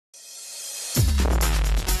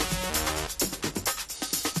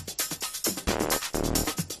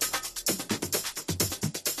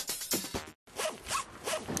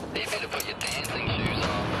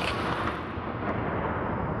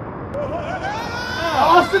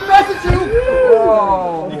Austin, Massachusetts!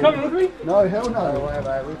 Oh. You coming with me? No, hell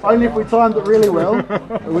no. Only if we timed it really well.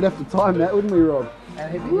 We'd have to time that, wouldn't we, Rob?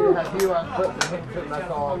 And if you put the head foot back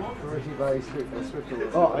on, Richie Bay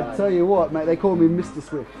Swift. Oh, I tell you what, mate, they call me Mr.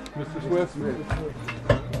 Swift. Mr. Swift.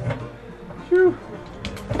 Phew.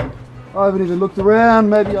 I haven't even looked around,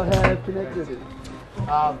 maybe I have connected.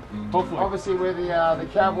 Hopefully. Obviously, where the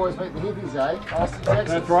Cowboys meet the hippies, eh? Austin, Texas.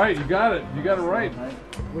 That's right, you got it. You got it right.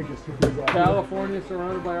 We just took these out. California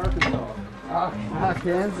surrounded by Arkansas.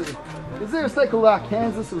 Arkansas. Is there a state called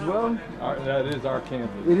Arkansas as well? That is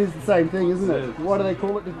Arkansas. It is the same thing, isn't it? It is. Why do they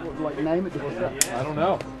call it, like name it? I don't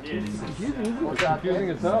know. It's confusing, isn't it? It's confusing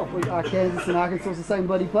as hell. Like Arkansas and Arkansas is the same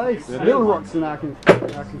bloody place. It Little is. Rock's in Arkansas.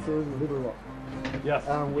 Arkansas is Little Rock. Yes.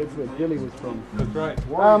 Where's where Billy was from. That's right.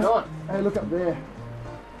 What are you doing? Hey, look up there.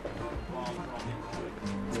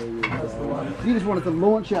 There you go. You just wanted to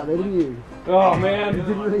launch out there, didn't you? Oh, You man.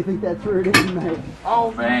 didn't really think that through, did you, mate?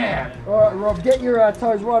 Oh, man. Alright, Rob, get your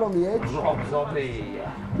toes right on the edge. Rob Zombie.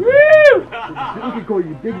 Woo! We could call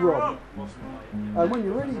you Big Rob. When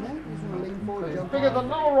you're ready, mate, you just want to lean forward, He's jump. bigger than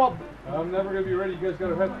Little Rob. I'm never going to be ready. You guys got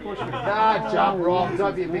to have to push me. Nah, jump, Rob.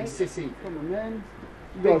 Don't be a big sissy. Come on, man.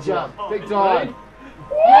 You Big guys jump. rock. Big dive.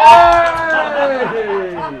 Yay!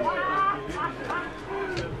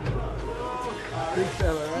 Big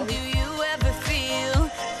fella, right? Do you ever feel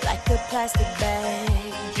like a plastic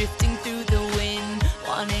bag drifting through the wind,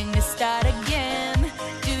 wanting to start again?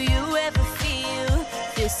 Do you ever feel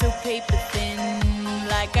so paper thin,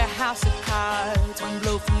 like a house of cards, one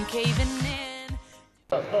blow from caving in?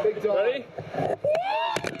 Big dive. Ready?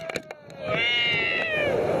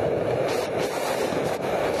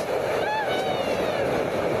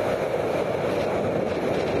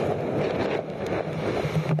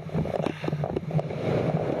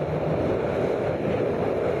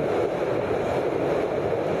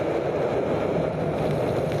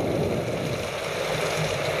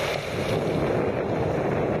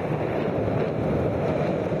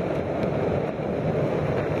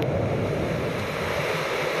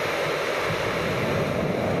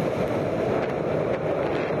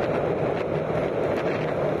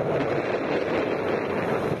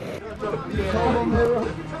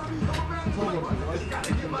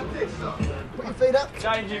 Put your feet up.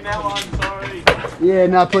 Changing that one, sorry. Yeah,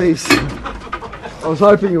 no, please. I was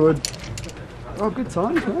hoping you would. Oh, good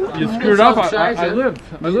times, man. You screwed up. I lived.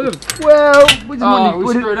 I lived. Well, we didn't want We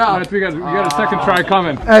screwed up. We got a second try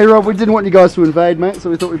coming. Hey, Rob, we didn't want you guys to invade, mate, so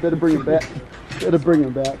we thought we'd better bring him back. Better bring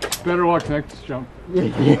him back. Better luck next jump. Yeah.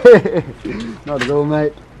 Not at all,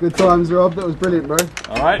 mate. Good times, Rob. That was brilliant, bro.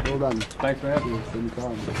 All right. Well done. Thanks, man.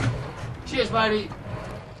 Anytime. Cheers, matey.